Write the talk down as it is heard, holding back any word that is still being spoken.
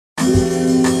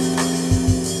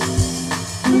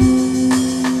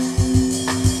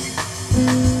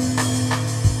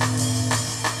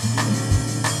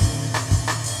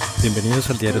Bienvenidos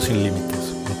al Diario Sin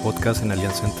Límites, un podcast en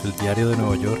alianza entre el Diario de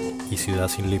Nueva York y Ciudad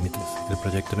Sin Límites, el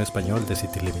proyecto en español de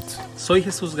City Limits. Soy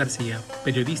Jesús García,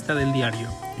 periodista del diario.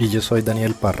 Y yo soy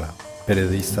Daniel Parra,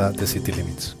 periodista de City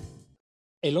Limits.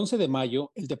 El 11 de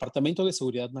mayo, el Departamento de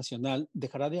Seguridad Nacional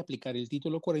dejará de aplicar el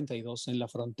Título 42 en la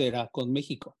frontera con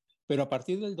México. Pero a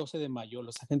partir del 12 de mayo,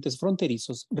 los agentes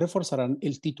fronterizos reforzarán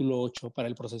el Título 8 para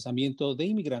el procesamiento de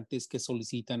inmigrantes que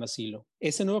solicitan asilo.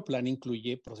 Ese nuevo plan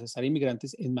incluye procesar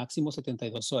inmigrantes en máximo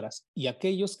 72 horas y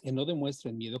aquellos que no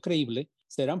demuestren miedo creíble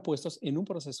serán puestos en un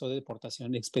proceso de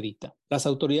deportación expedita. Las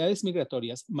autoridades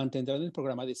migratorias mantendrán el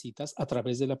programa de citas a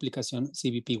través de la aplicación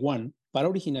CBP One para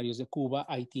originarios de Cuba,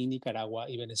 Haití, Nicaragua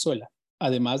y Venezuela.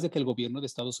 Además de que el gobierno de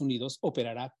Estados Unidos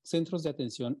operará centros de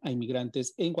atención a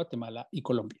inmigrantes en Guatemala y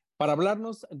Colombia. Para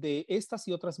hablarnos de estas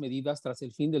y otras medidas tras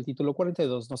el fin del Título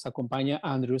 42, nos acompaña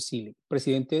Andrew Selee,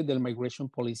 presidente del Migration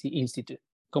Policy Institute.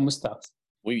 ¿Cómo estás?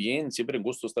 Muy bien, siempre un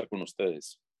gusto estar con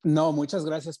ustedes. No, muchas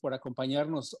gracias por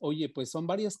acompañarnos. Oye, pues son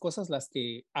varias cosas las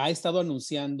que ha estado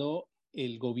anunciando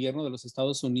el gobierno de los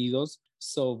Estados Unidos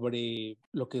sobre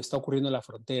lo que está ocurriendo en la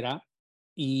frontera.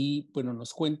 Y bueno,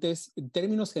 nos cuentes en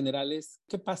términos generales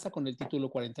qué pasa con el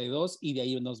Título 42 y de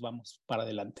ahí nos vamos para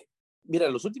adelante. Mira,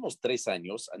 los últimos 3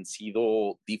 años han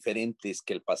sido diferentes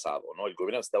que el pasado, ¿no? El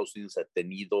gobierno de Estados Unidos ha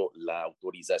tenido la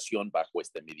autorización bajo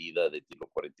esta medida de Título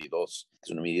 42, que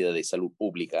es una medida de salud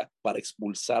pública, para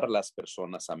expulsar las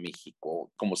personas a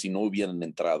México como si no hubieran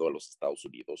entrado a los Estados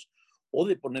Unidos, o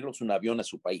de ponerlos en un avión a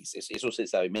su país. Eso se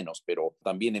sabe menos, pero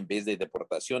también en vez de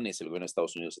deportaciones, el gobierno de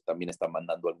Estados Unidos también está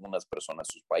mandando a algunas personas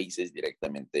a sus países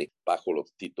directamente bajo el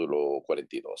título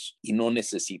 42 y no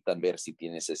necesitan ver si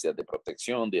tienen necesidad de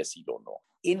protección, de asilo o no.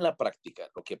 En la práctica,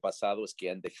 lo que ha pasado es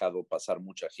que han dejado pasar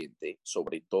mucha gente,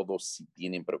 sobre todo si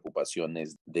tienen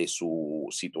preocupaciones de su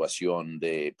situación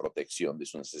de protección, de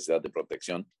su necesidad de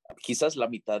protección. Quizás la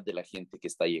mitad de la gente que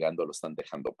está llegando lo están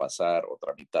dejando pasar,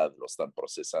 otra mitad lo están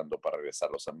procesando para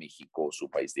regresarlos a México, su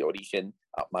país de origen,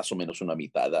 más o menos una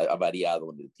mitad, ha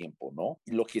variado en el tiempo, ¿no?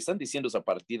 Lo que están diciendo es a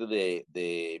partir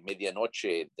de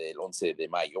medianoche del 11 de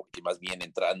mayo, que más bien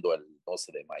entrando al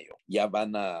 12 de mayo, ya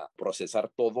van a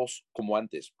procesar todos como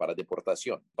antes, para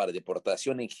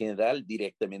deportación en general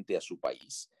directamente a su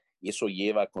país. Y eso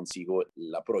lleva consigo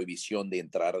la prohibición de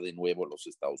entrar de nuevo a los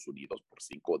Estados Unidos por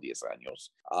 5 o 10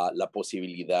 años, la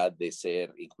posibilidad de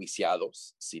ser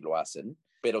enjuiciados si lo hacen,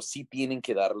 pero sí tienen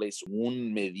que darles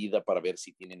una medida para ver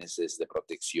si tienen necesidad de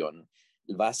protección.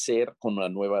 Va a ser con una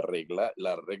nueva regla.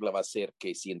 La regla va a ser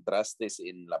que si entraste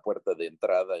en la puerta de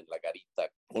entrada, en la garita,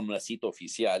 con una cita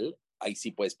oficial, ahí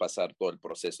sí puedes pasar todo el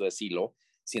proceso de asilo.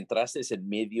 Si entraste en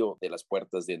medio de las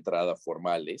puertas de entrada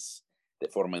formales, de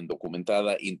forma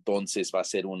indocumentada, entonces va a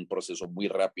ser un proceso muy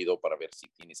rápido para ver si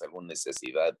tienes alguna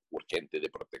necesidad urgente de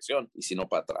protección y si no,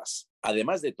 para atrás.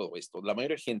 Además de todo esto, la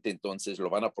mayoría de gente entonces lo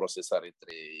van a procesar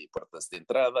entre puertas de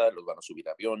entrada, los van a subir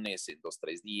a aviones en 2 o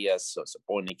 3 días, se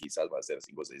supone, quizás va a ser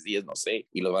 5 o 6 días, no sé,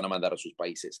 y los van a mandar a sus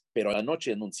países. Pero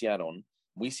anoche anunciaron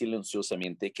muy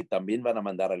silenciosamente que también van a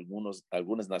mandar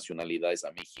algunas nacionalidades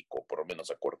a México, por lo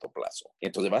menos a corto plazo.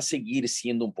 Entonces va a seguir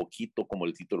siendo un poquito como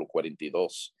el Título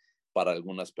 42 para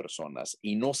algunas personas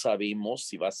y no sabemos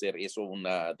si va a ser eso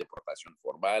una deportación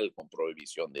formal con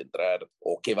prohibición de entrar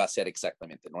o qué va a ser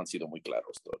exactamente. No han sido muy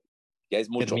claros todavía. Ya es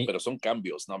mucho, pero son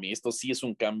cambios, ¿no? Esto sí es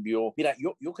un cambio. Mira,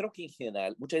 yo creo que en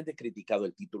general mucha gente ha criticado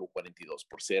el Título 42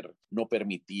 por no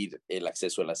permitir el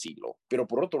acceso al asilo. Pero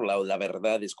por otro lado, la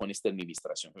verdad es con esta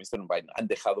administración, con Biden, han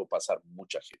dejado pasar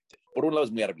mucha gente. Por un lado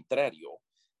es muy arbitrario,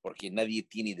 porque nadie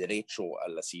tiene derecho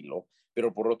al asilo,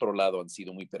 pero por otro lado han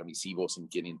sido muy permisivos en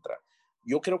quién entra.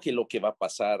 Yo creo que lo que va a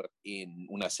pasar en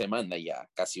una semana ya,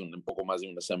 casi un poco más de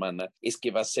una semana, es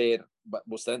que va a ser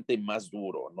bastante más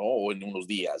duro, ¿no? O en unos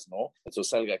días, ¿no? Eso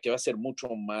salga, que va a ser mucho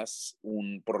más,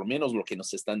 por lo menos lo que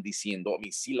nos están diciendo,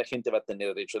 y sí la gente va a tener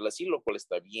derecho al asilo, lo cual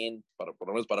está bien, por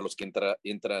lo menos para los que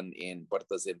entran en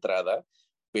puertas de entrada,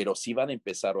 pero sí van a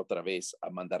empezar otra vez a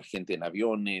mandar gente en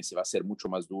aviones, se va a ser mucho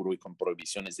más duro y con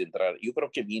prohibiciones de entrar. Yo creo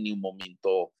que viene un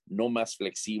momento no más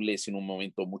flexible, sino un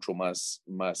momento mucho más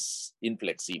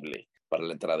inflexible para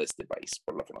la entrada de este país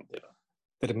por la frontera.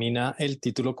 Termina el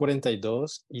Título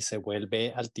 42 y se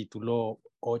vuelve al Título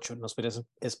 8. ¿Nos podrías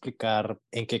explicar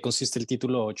en qué consiste el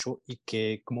Título 8 y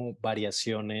qué como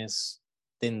variaciones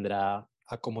tendrá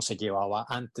a cómo se llevaba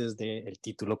antes del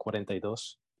Título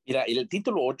 42? Mira, el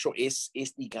título 8 es,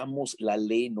 digamos, la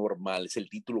ley normal, es el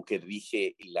título que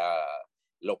rige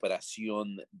la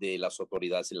operación de las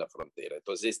autoridades en la frontera.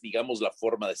 Entonces, digamos, la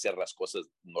forma de hacer las cosas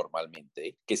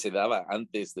normalmente que se daba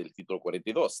antes del título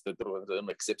 42. Dentro de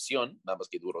una excepción, nada más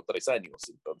que duró 3 años.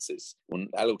 Entonces,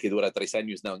 algo que dura 3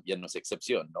 años ya no es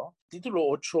excepción, ¿no? Título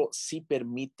 8 sí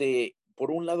permite,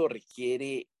 por un lado,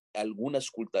 requiere alguna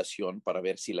auscultación para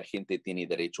ver si la gente tiene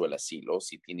derecho al asilo,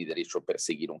 si tiene derecho a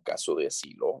perseguir un caso de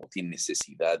asilo, o tiene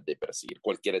necesidad de perseguir.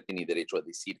 Cualquiera tiene derecho a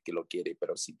decir que lo quiere,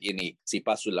 pero si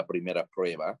paso la primera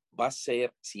prueba, va a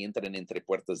ser, si entran entre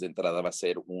puertas de entrada, va a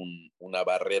ser una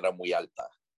barrera muy alta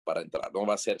para entrar. No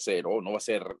va a ser cero, no va a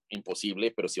ser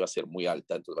imposible, pero sí va a ser muy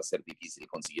alta, entonces va a ser difícil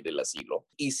conseguir el asilo.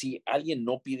 Y si alguien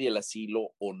no pide el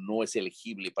asilo o no es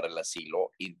elegible para el asilo,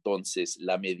 entonces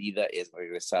la medida es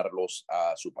regresarlos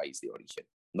a su país de origen.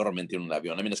 Normalmente en un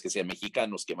avión, a menos que sean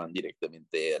mexicanos que van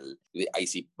directamente, ahí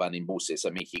sí van en buses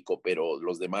a México, pero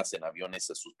los demás en aviones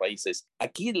a sus países.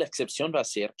 Aquí la excepción va a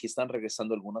ser que están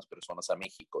regresando algunas personas a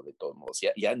México, de todos modos.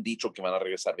 Ya han dicho que van a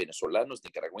regresar venezolanos,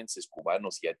 nicaragüenses,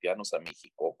 cubanos y haitianos a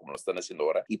México, como lo están haciendo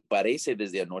ahora, y parece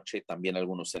desde anoche también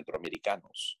algunos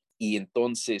centroamericanos. Y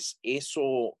entonces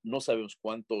eso no sabemos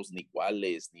cuántos ni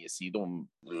cuáles, ni ha sido,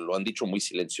 lo han dicho muy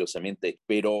silenciosamente,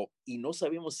 y no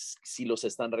sabemos si los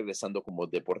están regresando como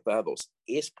deportados.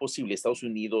 Es posible, Estados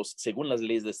Unidos, según las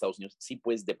leyes de Estados Unidos, sí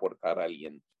puedes deportar a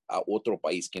alguien a otro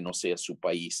país que no sea su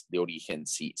país de origen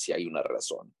si hay una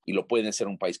razón. Y lo pueden hacer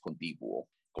un país contiguo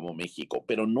como México,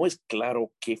 pero no es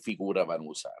claro qué figura van a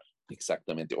usar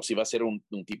exactamente, o si va a ser un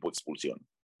tipo de expulsión.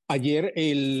 Ayer,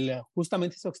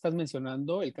 justamente eso que estás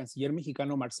mencionando, el canciller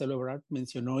mexicano Marcelo Ebrard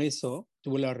mencionó eso,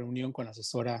 tuvo la reunión con la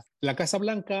asesora de la Casa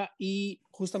Blanca y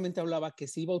justamente hablaba que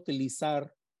se iba a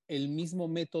utilizar el mismo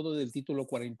método del título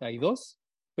 42,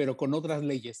 pero con otras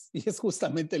leyes. Y es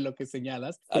justamente lo que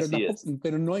señalas,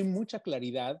 pero no hay mucha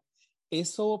claridad.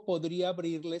 Eso podría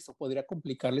abrirles o podría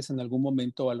complicarles en algún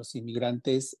momento a los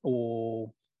inmigrantes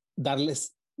o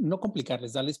darles no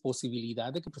complicarles, darles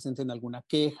posibilidad de que presenten alguna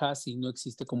queja si no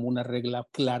existe como una regla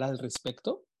clara al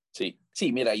respecto. Sí,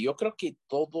 mira, yo creo que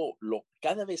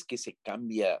cada vez que se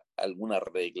cambia alguna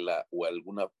regla o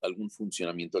algún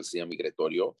funcionamiento del sistema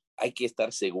migratorio, hay que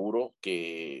estar seguro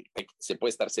se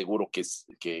puede estar seguro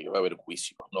que va a haber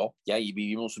juicio, ¿no? Ya ahí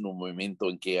vivimos en un momento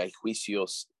en que hay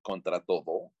juicios contra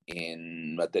todo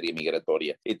en materia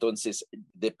migratoria. Entonces,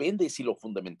 depende si lo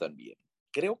fundamentan bien.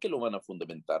 Creo que lo van a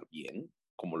fundamentar bien,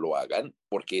 como lo hagan,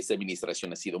 porque esta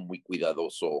administración ha sido muy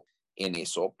cuidadoso en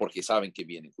eso, porque saben que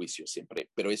viene juicio siempre,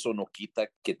 pero eso no quita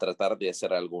que tratar de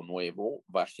hacer algo nuevo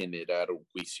va a generar un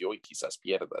juicio y quizás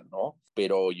pierdan, ¿no?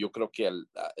 Pero yo creo que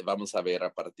vamos a ver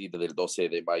a partir del 12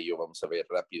 de mayo, vamos a ver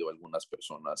rápido algunas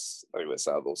personas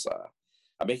regresados a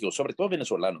México, sobre todo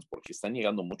venezolanos, porque están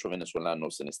llegando muchos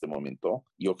venezolanos en este momento.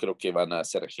 Yo creo que van a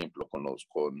ser ejemplo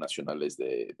con nacionales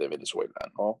de Venezuela,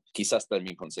 ¿no? Quizás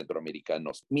también con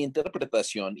centroamericanos. Mi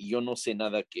interpretación, y yo no sé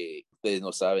nada que ustedes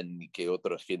no saben ni que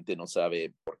otra gente no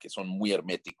sabe, porque son muy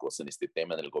herméticos en este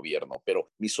tema del gobierno,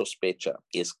 pero mi sospecha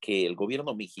es que el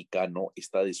gobierno mexicano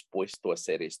está dispuesto a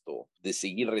hacer esto, de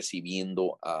seguir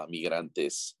recibiendo a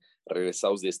migrantes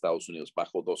regresados de Estados Unidos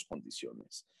bajo 2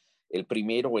 condiciones. El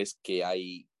primero es que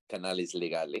hay canales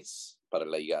legales para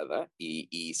la llegada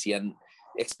y se han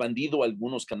expandido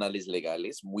algunos canales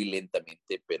legales muy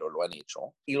lentamente, pero lo han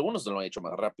hecho. Y algunos lo han hecho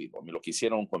más rápido. Lo que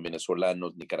hicieron con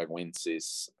venezolanos,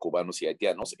 nicaragüenses, cubanos y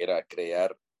haitianos era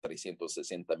crear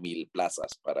 360,000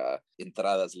 plazas para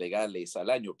entradas legales al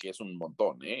año, que es un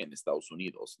montón en Estados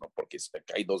Unidos, ¿no? Porque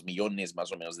hay 2 millones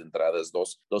más o menos de entradas,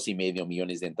 2.5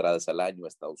 millones de entradas al año a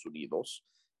Estados Unidos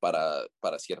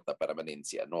para cierta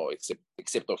permanencia, ¿no?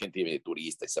 Excepto gente de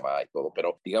turista y se va y todo,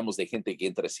 pero digamos de gente que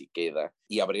entra y se queda,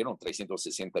 y abrieron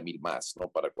 360,000 más,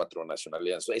 ¿no? Para 4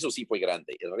 nacionalidades. Eso sí fue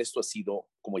grande. El resto ha sido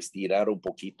como estirar un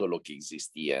poquito lo que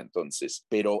existía entonces,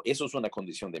 pero eso es una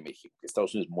condición de México, que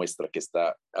Estados Unidos muestra que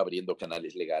está abriendo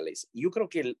canales legales. Y yo creo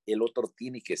que el otro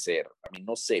tiene que ser, a mí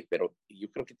no sé, pero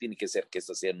yo creo que tiene que ser que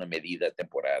esta sea una medida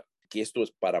temporal, que esto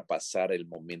es para pasar el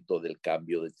momento del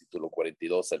cambio del título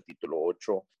 42 al título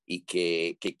 8 y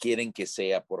que quieren que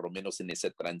sea por lo menos en esa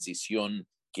transición,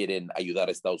 quieren ayudar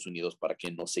a Estados Unidos para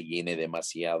que no se llene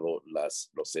demasiado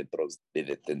los centros de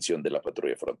detención de la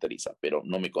patrulla fronteriza, pero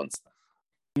no me consta.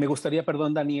 Me gustaría,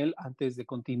 perdón, Daniel, antes de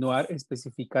continuar,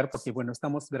 especificar, porque bueno,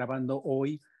 estamos grabando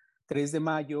hoy 3 de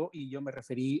mayo y yo me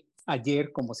referí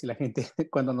ayer como si la gente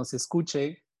cuando nos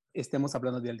escuche estemos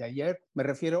hablando del de ayer. Me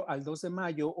refiero al 2 de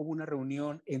mayo, hubo una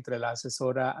reunión entre la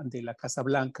asesora de la Casa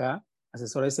Blanca,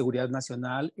 asesora de Seguridad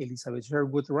Nacional, Elizabeth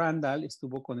Sherwood Randall,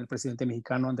 estuvo con el presidente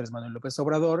mexicano Andrés Manuel López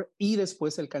Obrador y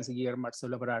después el canciller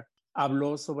Marcelo Ebrard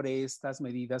habló sobre estas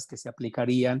medidas que se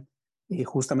aplicarían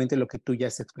justamente lo que tú ya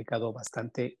has explicado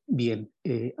bastante bien,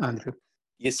 Andrew.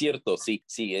 Y es cierto, sí,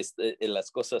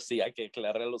 las cosas sí hay que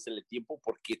aclararlos en el tiempo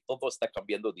porque todo está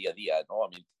cambiando día a día, ¿no?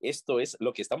 Esto es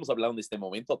lo que estamos hablando en este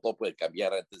momento, todo puede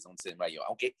cambiar antes del 11 de mayo,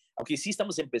 aunque sí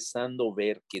estamos empezando a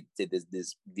ver que se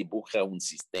dibuja un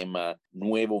sistema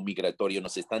nuevo migratorio,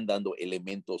 nos están dando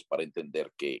elementos para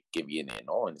entender que viene,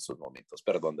 ¿no? En esos momentos.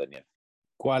 Perdón, Daniel.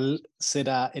 ¿Cuál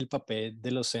será el papel de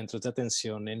los centros de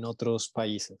atención en otros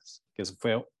países? Que eso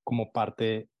fue como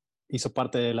hizo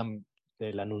parte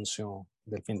del anuncio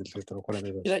del fin del título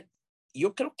 42. Mira,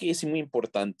 yo creo que es muy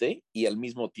importante y al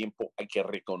mismo tiempo hay que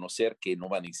reconocer que no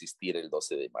van a existir el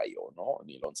 12 de mayo, ¿no?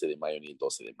 Ni el 11 de mayo ni el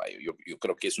 12 de mayo. Yo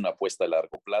creo que es una apuesta a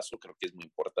largo plazo, creo que es muy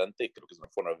importante, creo que es una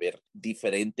forma de ver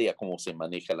diferente a cómo se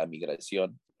maneja la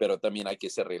migración, pero también hay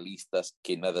que ser realistas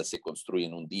que nada se construye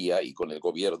en un día y con el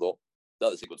gobierno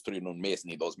nada se construye en un mes,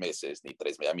 ni 2 meses, ni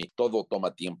 3 meses. A mí todo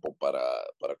toma tiempo para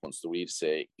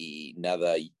construirse y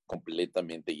nada y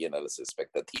completamente llena las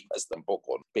expectativas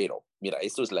tampoco. Pero mira,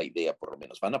 esto es la idea por lo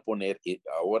menos. Van a poner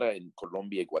ahora en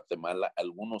Colombia y Guatemala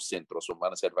algunos centros, o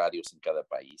van a ser varios en cada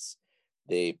país,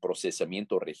 de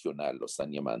procesamiento regional, lo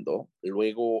están llamando.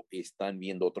 Luego están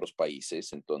viendo otros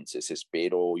países, entonces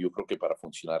yo creo que para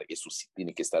funcionar eso sí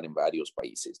tiene que estar en varios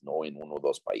países, no en 1 o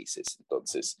 2 países.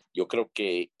 Entonces, yo creo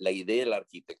que la idea de la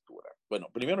arquitectura, bueno,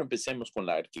 primero empecemos con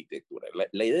la arquitectura.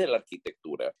 La idea de la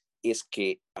arquitectura es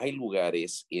que hay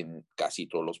lugares en casi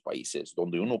todos los países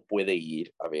donde uno puede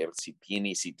ir a ver si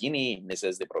tiene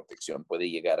necesidad de protección, puede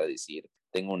llegar a decir,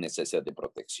 tengo necesidad de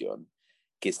protección,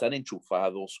 que están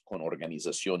enchufados con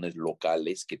organizaciones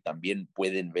locales que también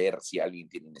pueden ver si alguien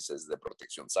tiene necesidad de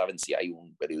protección. Saben si hay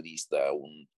un periodista,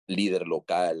 un líder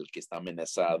local que está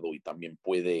amenazado y también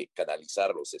puede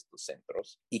canalizarlos estos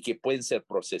centros y que pueden ser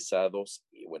procesados.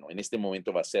 Y bueno, en este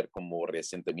momento va a ser como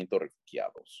reasentamiento de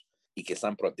refugiados y que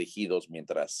están protegidos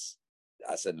mientras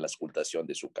hacen la auscultación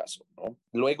de su caso, ¿no?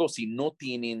 Luego, si no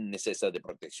tienen necesidad de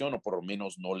protección o por lo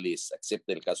menos no les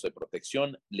acepta el caso de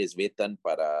protección, les vetan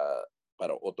para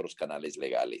otros canales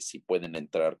legales. Si pueden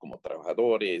entrar como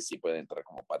trabajadores, si pueden entrar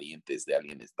como parientes de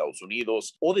alguien de Estados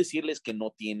Unidos o decirles que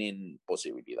no tienen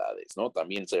posibilidades, ¿no?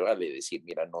 También se vale decir,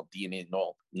 mira,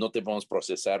 no te podemos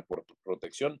procesar por tu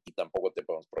protección y tampoco te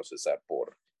podemos procesar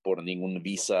por ningún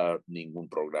visa, ningún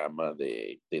programa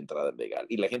de entrada legal.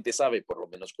 Y la gente sabe por lo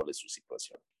menos cuál es su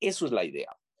situación. Eso es la idea.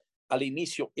 Al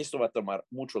inicio, esto va a tomar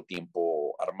mucho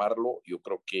tiempo armarlo. Yo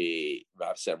creo que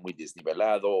va a ser muy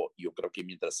desnivelado. Yo creo que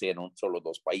mientras sean solo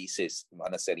 2 países,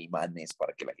 van a ser imanes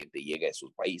para que la gente llegue a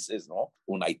esos países, ¿no?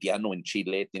 Un haitiano en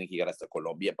Chile tiene que llegar hasta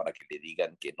Colombia para que le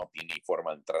digan que no tiene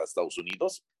forma de entrar a Estados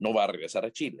Unidos. No va a regresar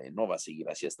a Chile, no va a seguir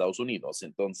hacia Estados Unidos.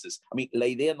 Entonces, a mí la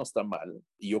idea no está mal.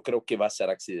 Yo creo que va a ser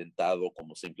accidentado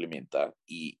como se implementa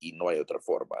y no hay otra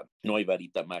forma. No hay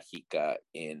varita mágica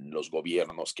en los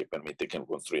gobiernos que permite que lo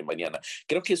construyan mañana.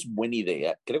 Creo que es buena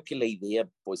idea. Creo que la idea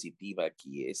positiva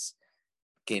aquí es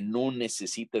que no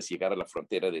necesitas llegar a la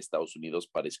frontera de Estados Unidos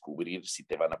para descubrir si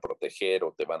te van a proteger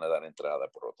o te van a dar entrada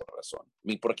por otra razón.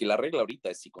 Porque la regla ahorita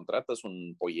es si contratas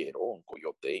un pollero, un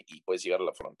coyote y puedes llegar a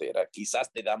la frontera,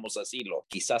 quizás te damos asilo,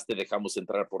 quizás te dejamos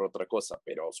entrar por otra cosa,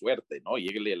 pero suerte, ¿no?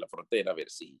 Lléguele a la frontera a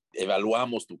ver si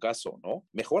evaluamos tu caso, ¿no?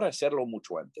 Mejor hacerlo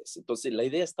mucho antes. Entonces, la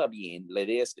idea está bien. La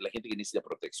idea es que la gente que necesita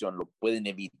protección lo pueden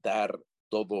evitar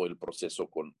todo el proceso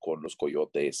con los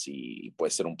coyotes y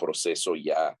puede ser un proceso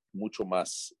ya mucho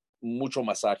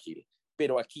más ágil.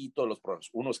 Pero aquí todos los problemas,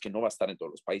 uno es que no va a estar en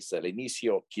todos los países al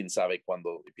inicio, quién sabe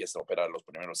cuándo empiezan a operar los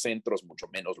primeros centros, mucho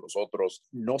menos los otros.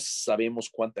 No sabemos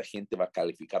cuánta gente va a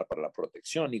calificar para la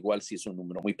protección, igual si es un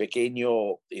número muy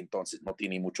pequeño, entonces no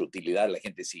tiene mucha utilidad la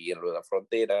gente siguiendo de la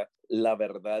frontera. La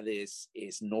verdad es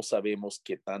no sabemos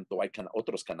qué tanto hay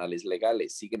otros canales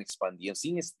legales, siguen expandiendo,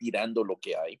 siguen estirando lo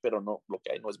que hay, pero no, lo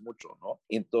que hay no es mucho, ¿no?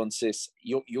 Entonces,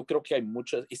 yo creo que hay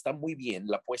muchas, está muy bien,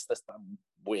 la apuesta está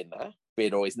buena,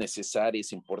 pero es necesaria,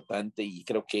 es importante y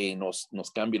creo que nos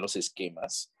cambia los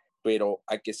esquemas, pero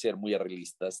hay que ser muy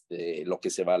realistas de lo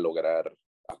que se va a lograr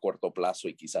a corto plazo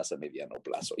y quizás a mediano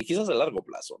plazo y quizás a largo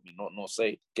plazo. No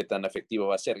sé qué tan efectivo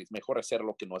va a ser, es mejor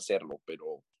hacerlo que no hacerlo,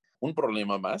 pero un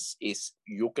problema más es,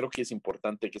 yo creo que es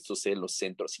importante que esto sea en los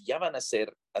centros, si ya van a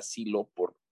hacer asilo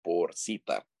por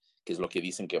cita, que es lo que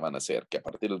dicen que van a hacer, que a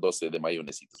partir del 12 de mayo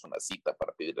necesitas una cita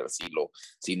para pedir el asilo,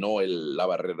 si no la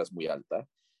barrera es muy alta.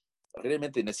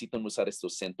 Realmente necesitan usar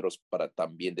estos centros para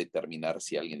también determinar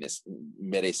si alguien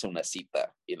merece una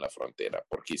cita en la frontera,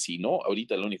 porque si no,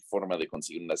 ahorita la única forma de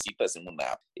conseguir una cita es en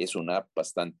una app. Es una app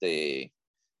bastante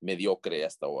mediocre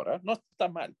hasta ahora. No está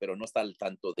mal, pero no está al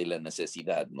tanto de la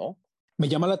necesidad, ¿no? Me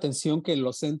llama la atención que en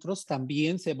los centros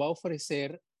también se va a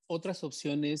ofrecer otras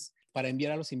opciones para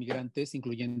enviar a los inmigrantes,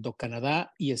 incluyendo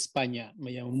Canadá y España.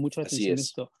 Me llamó mucho la Así atención es.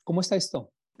 esto. ¿Cómo está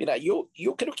esto? Mira, yo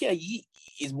creo que ahí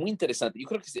es muy interesante. Yo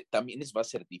creo que también va a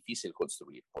ser difícil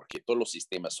construir porque todos los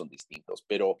sistemas son distintos,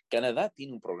 pero Canadá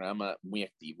tiene un programa muy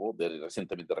activo de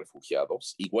recientemente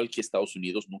refugiados, igual que Estados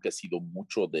Unidos nunca ha sido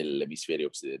mucho del hemisferio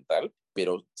occidental,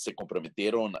 pero se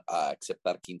comprometieron a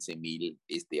aceptar 15,000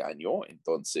 este año,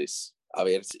 entonces a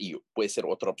ver si puede ser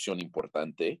otra opción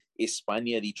importante.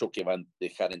 España ha dicho que van a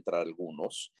dejar entrar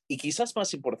algunos. Y quizás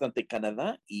más importante,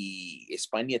 Canadá y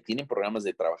España tienen programas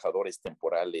de trabajadores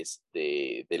temporales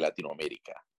de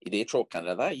Latinoamérica. Y de hecho,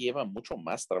 Canadá lleva mucho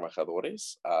más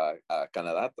trabajadores a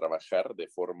Canadá a trabajar de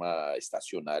forma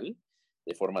estacional,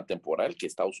 de forma temporal que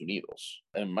Estados Unidos,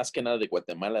 más que nada de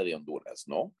Guatemala, de Honduras,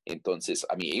 ¿no? Entonces,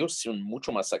 a mí ellos son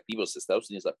mucho más activos.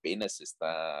 Estados Unidos apenas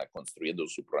está construyendo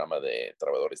su programa de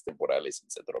trabajadores temporales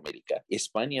en Centroamérica.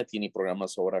 España tiene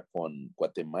programas ahora con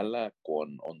Guatemala,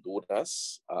 con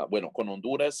Honduras. Bueno, con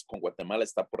Honduras, con Guatemala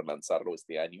está por lanzarlo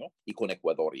este año y con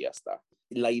Ecuador ya está.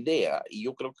 La idea, y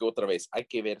yo creo que otra vez hay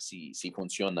que ver si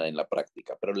funciona en la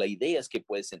práctica, pero la idea es que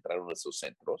puedes entrar a uno de esos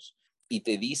centros y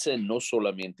te dicen no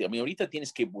solamente, a mí ahorita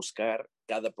tienes que buscar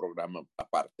cada programa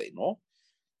aparte, ¿no?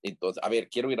 Entonces, a ver,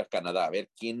 quiero ir a Canadá, a ver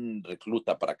quién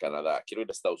recluta para Canadá, quiero ir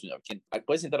a Estados Unidos.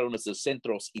 Puedes entrar a uno de esos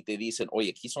centros y te dicen,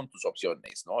 oye, aquí son tus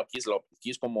opciones, ¿no? Aquí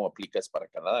es cómo aplicas para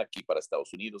Canadá, aquí para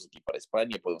Estados Unidos, aquí para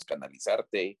España, podemos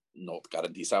canalizarte, no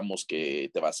garantizamos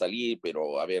que te va a salir,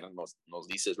 pero a ver, nos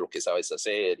dices lo que sabes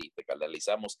hacer y te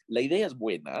canalizamos. La idea es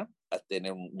buena, a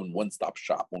tener un one-stop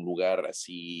shop, un lugar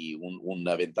así,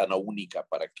 una ventana única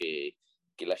para que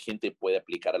la gente puede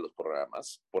aplicar a los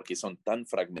programas porque son tan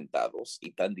fragmentados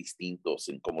y tan distintos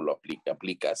en cómo lo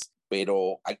aplicas,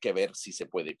 pero hay que ver si se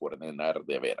puede coordinar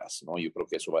de veras, ¿no? Yo creo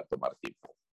que eso va a tomar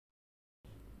tiempo.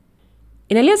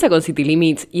 En alianza con City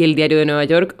Limits y el Diario de Nueva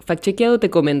York, Factchequeado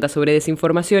te comenta sobre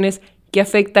desinformaciones que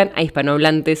afectan a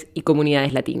hispanohablantes y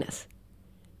comunidades latinas.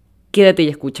 Quédate y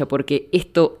escucha porque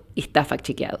esto está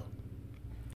factchequeado.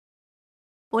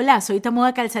 Hola, soy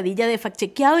Tamuda Calzadilla de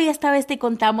Factchequeado y esta vez te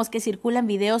contamos que circulan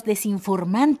videos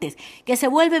desinformantes que se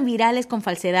vuelven virales con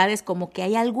falsedades como que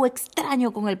hay algo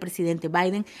extraño con el presidente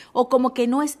Biden o como que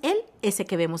no es él ese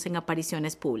que vemos en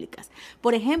apariciones públicas.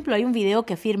 Por ejemplo, hay un video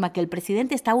que afirma que el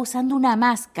presidente está usando una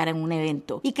máscara en un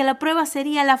evento y que la prueba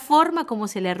sería la forma como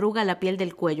se le arruga la piel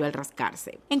del cuello al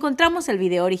rascarse. Encontramos el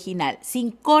video original,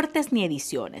 sin cortes ni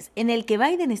ediciones, en el que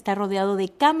Biden está rodeado de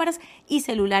cámaras y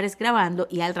celulares grabando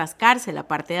y al rascarse la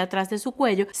parte de atrás de su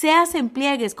cuello, se hacen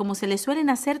pliegues como se le suelen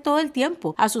hacer todo el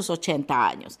tiempo a sus 80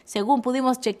 años, según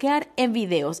pudimos chequear en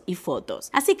videos y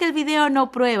fotos. Así que el video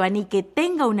no prueba ni que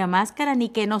tenga una máscara ni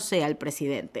que no sea el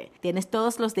presidente. Tienes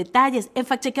todos los detalles en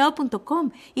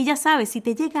factchequeado.com y ya sabes, si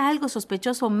te llega algo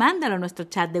sospechoso, mándalo a nuestro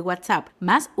chat de WhatsApp,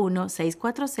 +1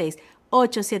 646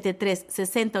 873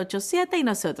 6087 y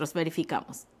nosotros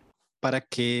verificamos. ¿Para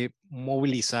qué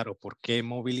movilizar o por qué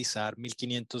movilizar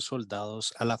 1,500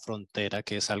 soldados a la frontera,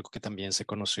 que es algo que también se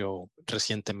conoció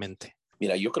recientemente?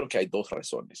 Mira, yo creo que hay dos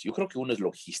razones. Yo creo que una es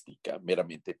logística,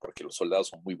 meramente porque los soldados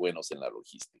son muy buenos en la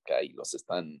logística y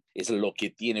es lo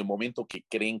que tiene, el momento que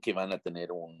creen que van a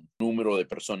tener un número de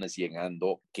personas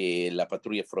llegando, que la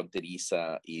patrulla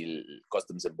fronteriza y el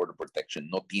Customs and Border Protection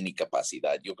no tiene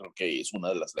capacidad. Yo creo que es una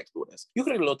de las lecturas. Yo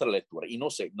creo que la otra lectura, y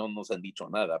no sé, no nos han dicho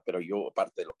nada, pero yo,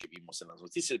 aparte de lo que vimos en las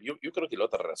noticias, yo creo que la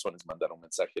otra razón es mandar un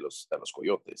mensaje a los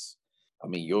coyotes. A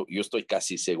mí, yo estoy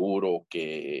casi seguro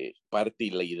que parte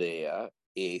de la idea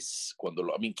es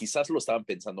quizás lo estaban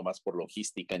pensando más por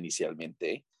logística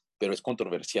inicialmente, pero es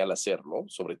controversial hacerlo,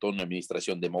 sobre todo en una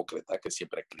administración demócrata que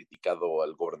siempre ha criticado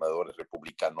a gobernadores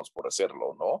republicanos por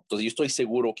hacerlo, ¿no? Entonces yo estoy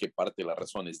seguro que parte de la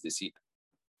razón es decir,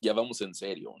 ya vamos en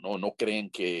serio, ¿no? No creen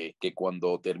que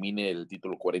cuando termine el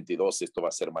título 42 esto va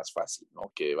a ser más fácil,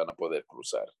 ¿no? Que van a poder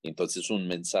cruzar. Entonces un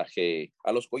mensaje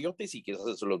a los coyotes y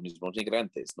quizás a los mismos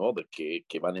migrantes, ¿no? De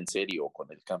que van en serio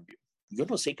con el cambio. Yo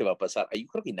no sé qué va a pasar. Yo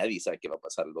creo que nadie sabe qué va a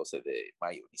pasar el 12 de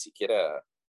mayo, ni siquiera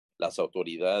las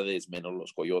autoridades, menos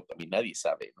los coyotes, ni nadie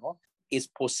sabe, ¿no? Es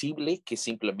posible que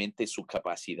simplemente su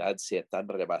capacidad sea tan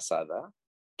rebasada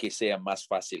que sea más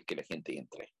fácil que la gente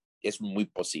entre. Es muy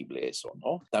posible eso,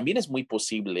 ¿no? También es muy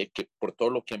posible que por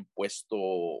todo lo que han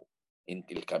puesto en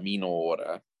el camino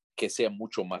ahora, que sea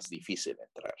mucho más difícil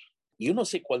entrar. Yo no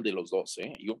sé cuál de los dos,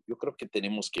 ¿eh? Yo creo que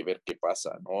tenemos que ver qué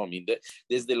pasa, ¿no?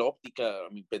 Desde la óptica,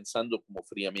 pensando como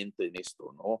fríamente en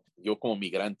esto, ¿no? Yo como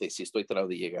migrante, si estoy tratando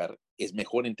de llegar, ¿es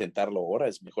mejor intentarlo ahora?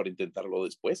 ¿Es mejor intentarlo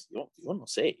después? Yo no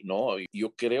sé, ¿no?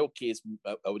 Yo creo que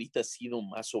ahorita ha sido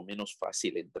más o menos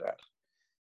fácil entrar.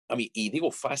 Y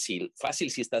digo fácil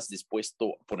si estás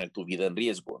dispuesto a poner tu vida en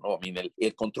riesgo, ¿no?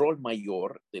 El control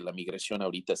mayor de la migración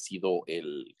ahorita ha sido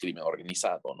el crimen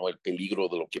organizado, ¿no? El peligro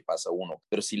de lo que pasa a uno.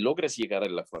 Pero si logras llegar a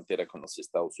la frontera con los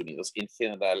Estados Unidos, en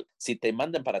general, si te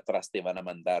mandan para atrás, te van a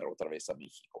mandar otra vez a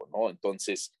México, ¿no?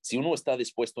 Entonces, si uno está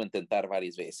dispuesto a intentar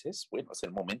varias veces, bueno, es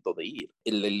el momento de ir.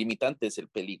 El limitante es el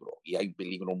peligro, y hay un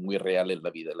peligro muy real en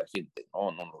la vida de la gente,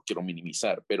 ¿no? No lo quiero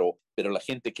minimizar, pero la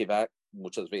gente que va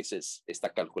muchas veces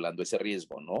está calculando ese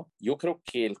riesgo, ¿no? Yo creo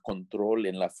que el control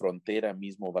en la frontera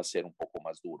mismo va a ser un poco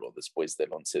más duro después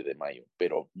del 11 de mayo,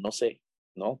 pero no sé,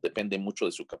 ¿no? Depende mucho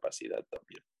de su capacidad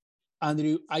también.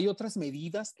 Andrew, hay otras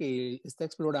medidas que está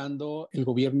explorando el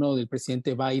gobierno del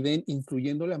presidente Biden,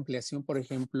 incluyendo la ampliación, por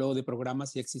ejemplo, de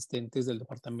programas ya existentes del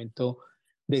Departamento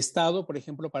de Estado, por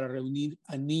ejemplo, para reunir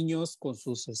a niños con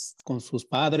sus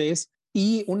padres.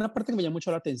 Y una parte que me llamó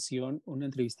mucho la atención, una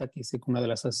entrevista que hice con una de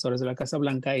las asesoras de la Casa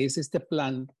Blanca, es este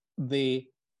plan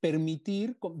de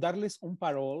permitir darles un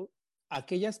parol a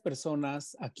aquellas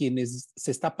personas a quienes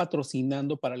se está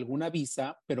patrocinando para alguna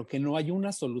visa, pero que no hay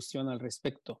una solución al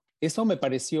respecto. Eso me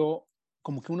pareció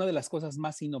como que una de las cosas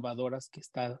más innovadoras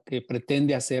que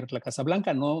pretende hacer la Casa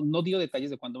Blanca. No dio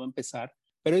detalles de cuándo va a empezar,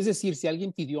 pero es decir, si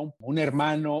alguien pidió un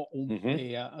hermano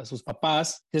a sus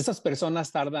papás, esas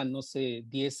personas tardan, no sé,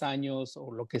 10 años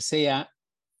o lo que sea,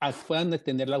 puedan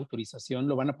tener la autorización,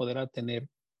 lo van a poder tener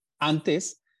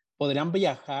antes, podrán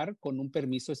viajar con un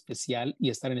permiso especial y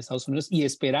estar en Estados Unidos y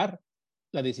esperar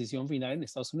la decisión final en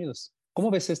Estados Unidos. ¿Cómo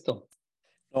ves esto?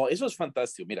 No, eso es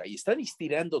fantástico. Mira, y están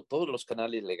estirando todos los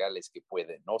canales legales que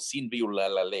pueden, ¿no? Sin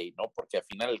violar la ley, ¿no? Porque al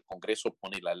final el Congreso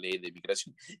pone la ley de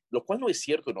migración, lo cual no es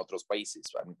cierto en otros países.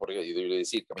 Por ejemplo, yo debería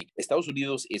decir que Estados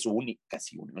Unidos es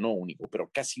casi único, no único, pero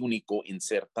casi único en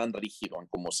ser tan rígido en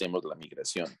cómo hacemos la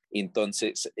migración.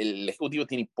 Entonces, el Ejecutivo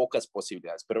tiene pocas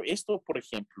posibilidades. Pero esto, por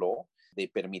ejemplo, de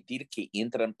permitir que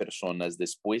entran personas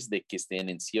después de que estén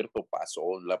en cierto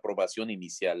paso, la aprobación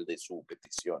inicial de su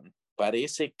petición,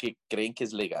 parece que creen que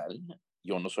es legal.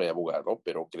 Yo no soy abogado,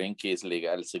 pero creen que es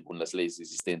legal según las leyes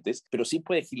existentes, pero sí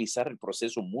puede agilizar el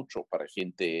proceso mucho para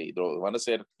gente. Lo van a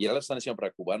hacer, ya lo están haciendo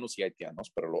para cubanos y haitianos,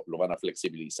 pero lo van a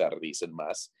flexibilizar, dicen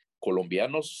más.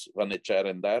 Colombianos van a echar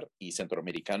a andar y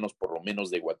centroamericanos, por lo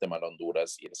menos de Guatemala,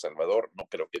 Honduras y El Salvador, no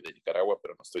creo que de Nicaragua,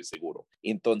 pero no estoy seguro.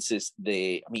 Entonces,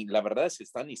 la verdad es que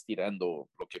están estirando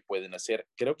lo que pueden hacer.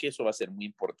 Creo que eso va a ser muy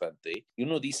importante. Y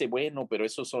uno dice, bueno, pero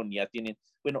esos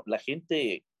bueno, la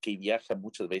gente que viaja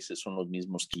muchas veces son los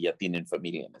mismos que ya tienen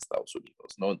familia en Estados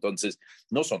Unidos, ¿no? Entonces,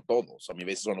 no son todos, a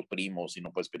veces son los primos y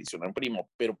no puedes peticionar a un primo,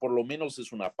 pero por lo menos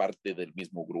es una parte del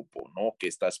mismo grupo, ¿no? Que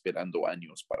está esperando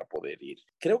años para poder ir.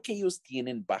 Creo que ellos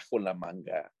tienen bajo la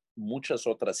manga muchas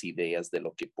otras ideas de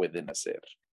lo que pueden hacer,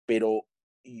 pero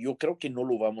yo creo que no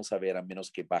lo vamos a ver a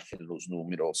menos que bajen los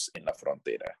números en la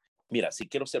frontera. Mira, si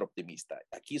quiero ser optimista,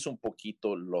 aquí es un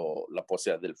poquito la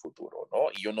posibilidad del futuro,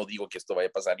 ¿no? Y yo no digo que esto vaya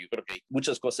a pasar, yo creo que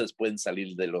muchas cosas pueden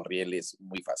salir de los rieles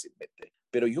muy fácilmente,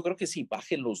 pero yo creo que si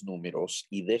bajen los números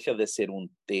y deja de ser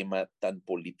un tema tan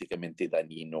políticamente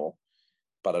dañino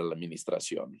para la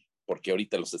administración, porque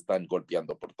ahorita los están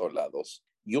golpeando por todos lados,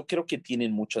 yo creo que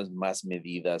tienen muchas más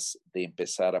medidas de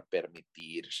empezar a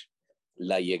permitir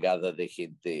la llegada de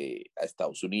gente a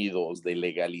Estados Unidos, de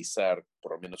legalizar,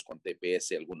 por lo menos con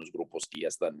TPS, algunos grupos que ya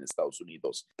están en Estados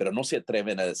Unidos, pero no se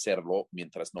atreven a hacerlo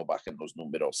mientras no bajen los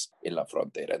números en la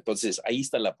frontera. Entonces, ahí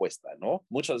está la apuesta, ¿no?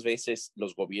 Muchas veces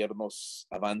los gobiernos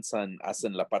avanzan,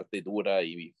 hacen la parte dura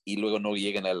y luego no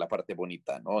llegan a la parte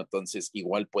bonita, ¿no? Entonces,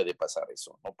 igual puede pasar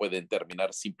eso, ¿no? Pueden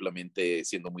terminar simplemente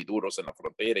siendo muy duros en la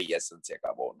frontera y ya se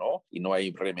acabó, ¿no? Y no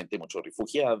hay realmente muchos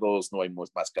refugiados, no hay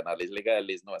más canales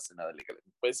legales, no hace nada legal.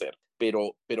 Puede ser,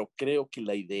 pero creo que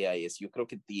la idea es, yo creo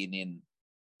que tienen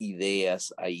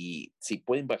ideas ahí, si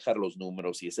pueden bajar los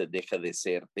números y ese deja de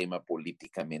ser tema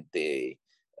políticamente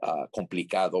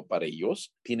complicado para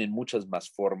ellos, tienen muchas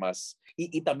más formas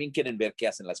y también quieren ver qué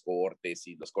hacen las cortes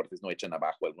y las cortes no echan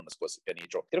abajo algunas cosas que han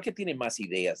hecho. Creo que tienen más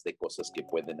ideas de cosas que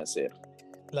pueden hacer.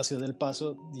 La ciudad del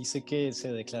Paso dice que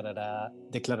se declarará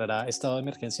estado de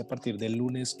emergencia a partir del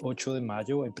lunes 8 de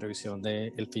mayo en previsión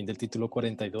del fin del título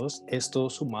 42. Esto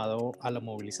sumado a la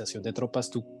movilización de tropas,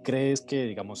 ¿tú crees que,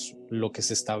 digamos, lo que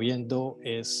se está viendo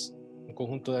es un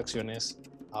conjunto de acciones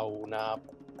a una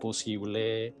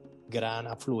posible gran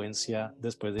afluencia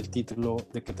después del título,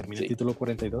 de que termine el título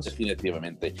 42?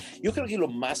 Definitivamente. Yo creo que lo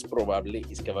más probable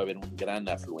es que va a haber una gran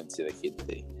afluencia de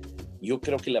gente. Yo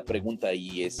creo que la pregunta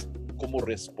ahí es cómo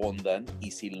respondan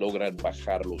y si logran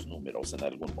bajar los números en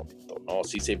algún momento, ¿no?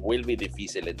 Si se vuelve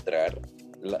difícil entrar,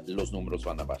 los números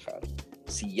van a bajar.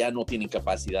 Si ya no tienen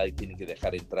capacidad y tienen que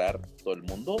dejar entrar todo el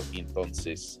mundo,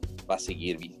 entonces va a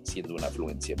seguir siendo una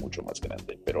afluencia mucho más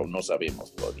grande, pero no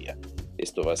sabemos todavía.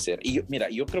 Esto va a ser, y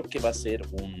yo creo que va a ser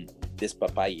un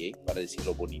despapalle, para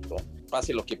decirlo bonito.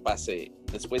 Pase lo que pase,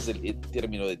 después del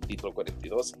término del título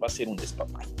 42, va a ser un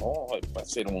despapalle, ¿no? Va a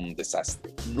ser un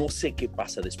desastre. No sé qué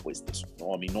pasa después de eso,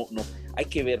 ¿no? A mí no, hay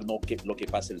que ver no lo que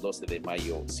pasa el 12 de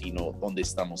mayo, sino dónde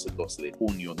estamos el 12 de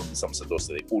junio, dónde estamos el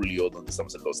 12 de julio, dónde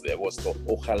estamos el 12 de agosto.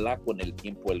 Ojalá con el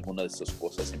tiempo alguna de estas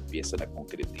cosas empiecen a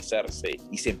concretizarse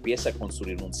y se empieza a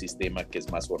construir un sistema que es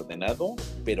más ordenado,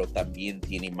 pero también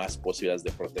tiene más posibilidades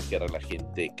de proteger a la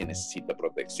gente que necesita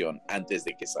protección antes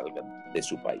de que salgan de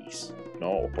su país,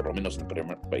 ¿no? O por lo menos el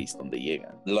primer país donde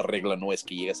llegan. La regla no es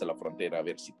que llegues a la frontera a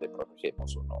ver si te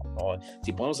protegemos o no, ¿no?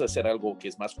 Si podemos hacer algo que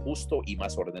es más justo y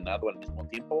más ordenado al mismo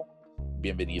tiempo,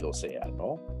 bienvenido sea,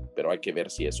 ¿no? Pero hay que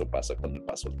ver si eso pasa con el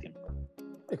paso del tiempo.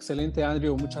 Excelente,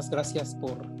 Andrew. Muchas gracias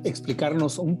por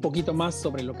explicarnos un poquito más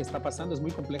sobre lo que está pasando. Es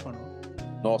muy complejo, ¿no?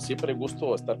 No, siempre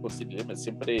gusto estar con Selee,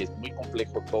 siempre es muy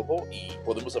complejo todo y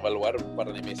podemos evaluar un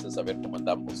par de meses a ver cómo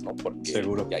andamos, ¿no? Porque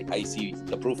seguro. Ahí sí,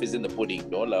 the proof is in the pudding,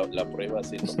 ¿no? La prueba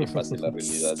es lo que pasa en la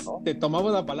realidad, ¿no? Te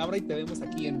tomamos la palabra y te vemos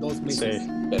aquí en 2 meses. Sí.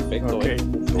 Perfecto. Okay.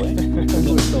 Un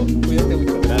gusto. Cuídate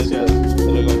mucho. Gracias. Hasta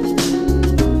luego.